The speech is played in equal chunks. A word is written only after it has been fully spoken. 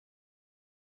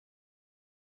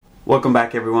Welcome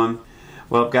back, everyone.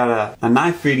 Well, I've got a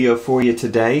knife video for you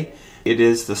today. It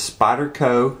is the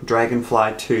Spyderco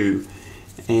Dragonfly 2,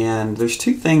 and there's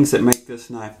two things that make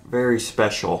this knife very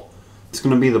special. It's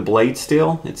going to be the blade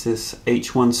steel. It's this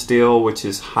H1 steel, which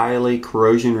is highly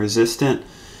corrosion resistant,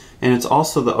 and it's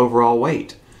also the overall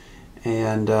weight.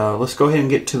 And let's go ahead and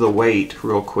get to the weight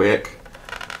real quick.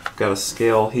 I've got a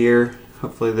scale here.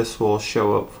 Hopefully this will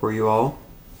show up for you all.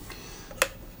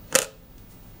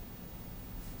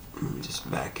 Let me just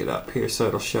back it up here so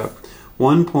it'll show.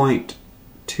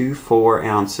 1.24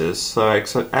 ounces. So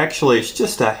actually it's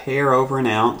just a hair over an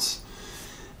ounce.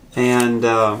 And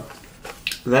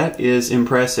that is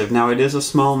impressive. Now, it is a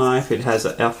small knife. It has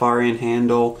a FRN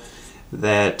handle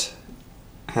that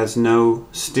has no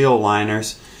steel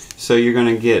liners. So you're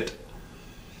going to get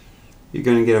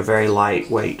a very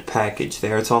lightweight package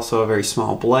there. It's also a very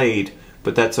small blade,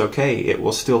 but that's okay. It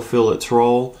will still fill its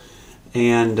role.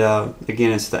 And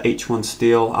again, it's the H1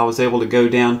 steel. I was able to go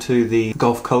down to the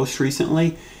Gulf Coast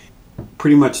recently.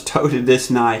 Pretty much toted this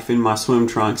knife in my swim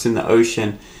trunks in the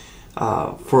ocean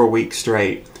for a week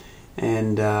straight.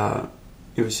 And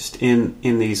it was just in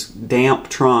these damp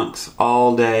trunks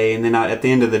all day. And then at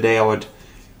the end of the day, I would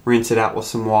rinse it out with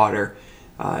some water.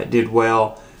 It did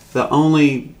well. The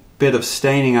only bit of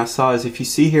staining I saw is, if you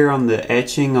see here on the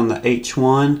etching on the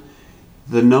H1,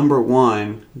 the number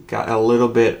 1 got a little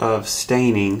bit of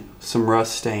staining, some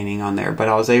rust staining on there, but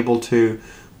I was able to,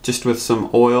 just with some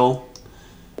oil,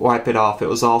 wipe it off. It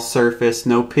was all surface,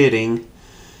 no pitting,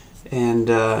 and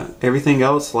everything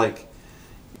else, like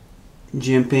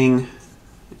jimping,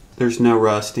 there's no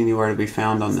rust anywhere to be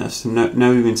found on this.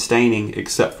 No even staining,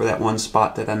 except for that one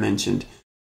spot that I mentioned.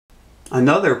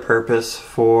 Another purpose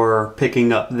for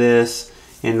picking up this,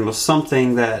 and was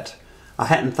something that I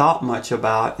hadn't thought much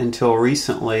about until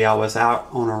recently. I was out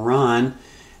on a run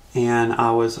and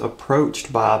I was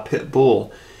approached by a pit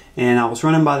bull, and I was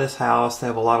running by this house. They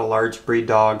have a lot of large breed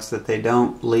dogs that they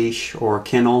don't leash or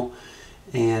kennel,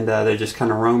 and they just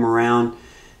kind of roam around.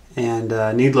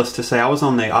 And needless to say, I was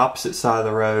on the opposite side of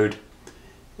the road,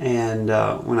 and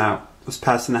when I was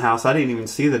passing the house, I didn't even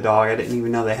see the dog. I didn't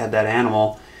even know they had that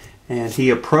animal, and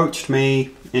he approached me,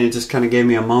 and it just kind of gave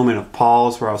me a moment of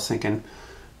pause where I was thinking,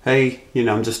 hey, you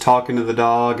know, I'm just talking to the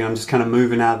dog, and I'm just kind of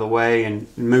moving out of the way and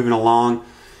moving along.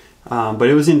 But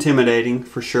it was intimidating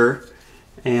for sure.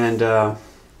 And,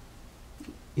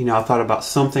 you know, I thought about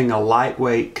something, a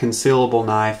lightweight, concealable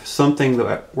knife, something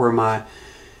where my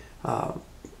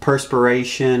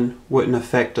perspiration wouldn't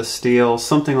affect the steel.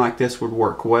 Something like this would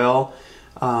work well.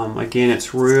 Again,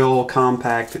 it's real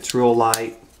compact, it's real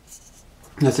light.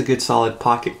 Has a good solid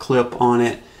pocket clip on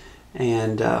it.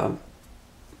 And,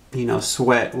 you know,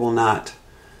 sweat will not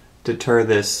deter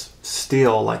this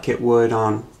steel like it would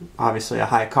on obviously a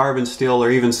high carbon steel or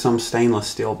even some stainless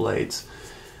steel blades.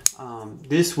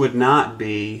 This would not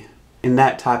be, in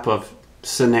that type of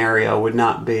scenario, would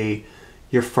not be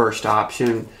your first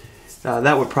option.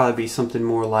 That would probably be something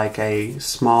more like a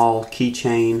small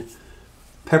keychain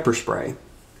pepper spray,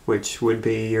 which would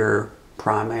be your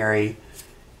primary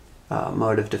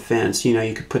mode of defense. You know,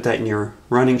 you could put that in your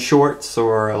running shorts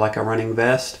or like a running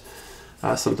vest,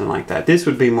 something like that. This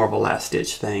would be more of a last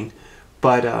ditch thing,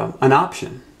 but an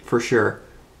option for sure.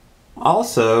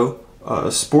 Also,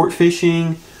 sport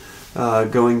fishing,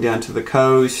 going down to the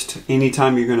coast,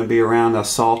 anytime you're going to be around a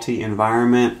salty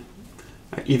environment,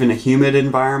 even a humid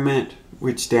environment,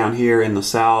 which down here in the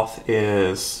south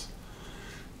is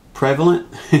prevalent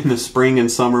in the spring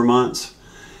and summer months.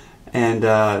 And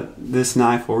this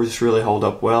knife will just really hold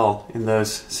up well in those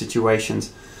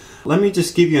situations. Let me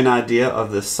just give you an idea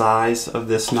of the size of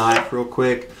this knife real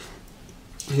quick.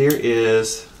 Here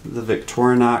is the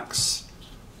Victorinox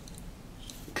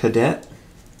Cadet.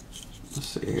 Let's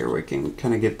see here, we can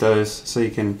kind of get those so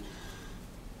you can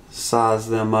size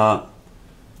them up.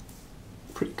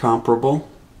 Pretty comparable.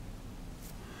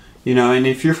 You know, and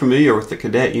if you're familiar with the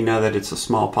Cadet, you know that it's a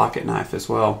small pocket knife as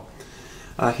well.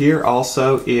 Here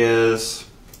also is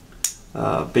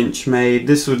Benchmade.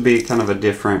 This would be kind of a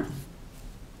different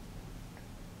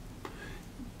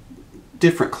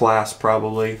class,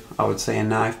 probably, I would say, a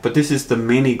knife. But this is the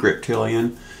Mini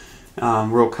Griptilian,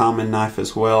 real common knife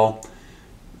as well.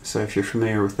 So if you're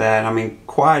familiar with that, I mean,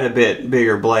 quite a bit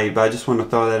bigger blade, but I just want to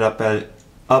throw that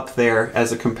up there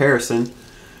as a comparison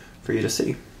for you to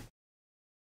see.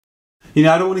 You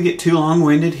know, I don't want to get too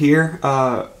long-winded here.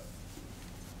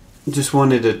 Just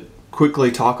wanted to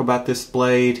quickly talk about this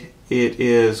blade. It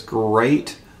is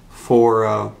great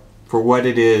for what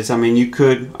it is. I mean, you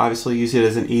could obviously use it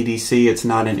as an EDC. It's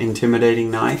not an intimidating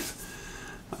knife.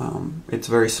 It's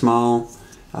very small.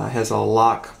 Has a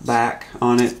lock back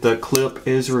on it. The clip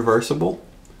is reversible,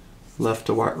 left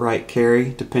to right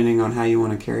carry, depending on how you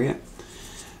want to carry it.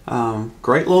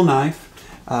 Great little knife.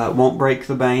 Won't break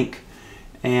the bank.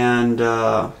 And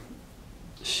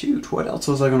shoot, what else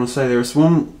was I going to say? There's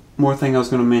one more thing I was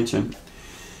going to mention.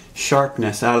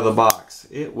 Sharpness out of the box.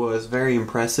 It was very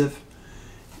impressive.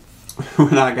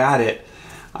 When I got it,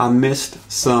 I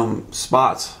missed some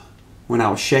spots when I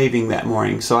was shaving that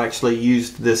morning, so I actually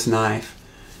used this knife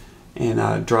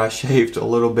and dry shaved a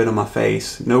little bit of my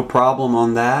face. No problem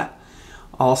on that.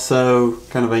 Also,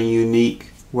 kind of a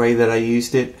unique way that I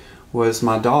used it was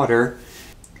my daughter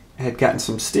had gotten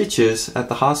some stitches at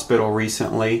the hospital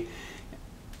recently.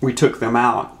 We took them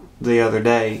out the other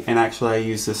day, and actually I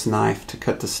used this knife to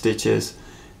cut the stitches.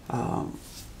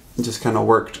 Just kind of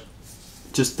worked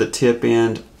just the tip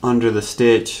end under the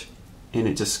stitch, and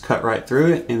it just cut right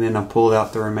through it, and then I pulled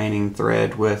out the remaining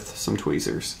thread with some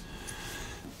tweezers.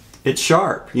 It's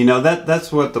sharp, you know,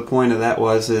 that's what the point of that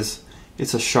was, is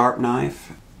it's a sharp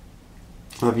knife.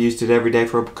 I've used it every day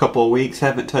for a couple of weeks,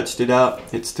 haven't touched it up.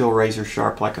 It's still razor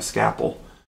sharp like a scalpel.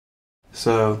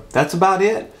 So that's about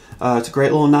it. It's a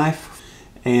great little knife,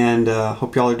 and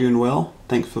hope y'all are doing well.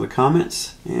 Thanks for the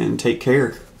comments, and take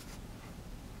care.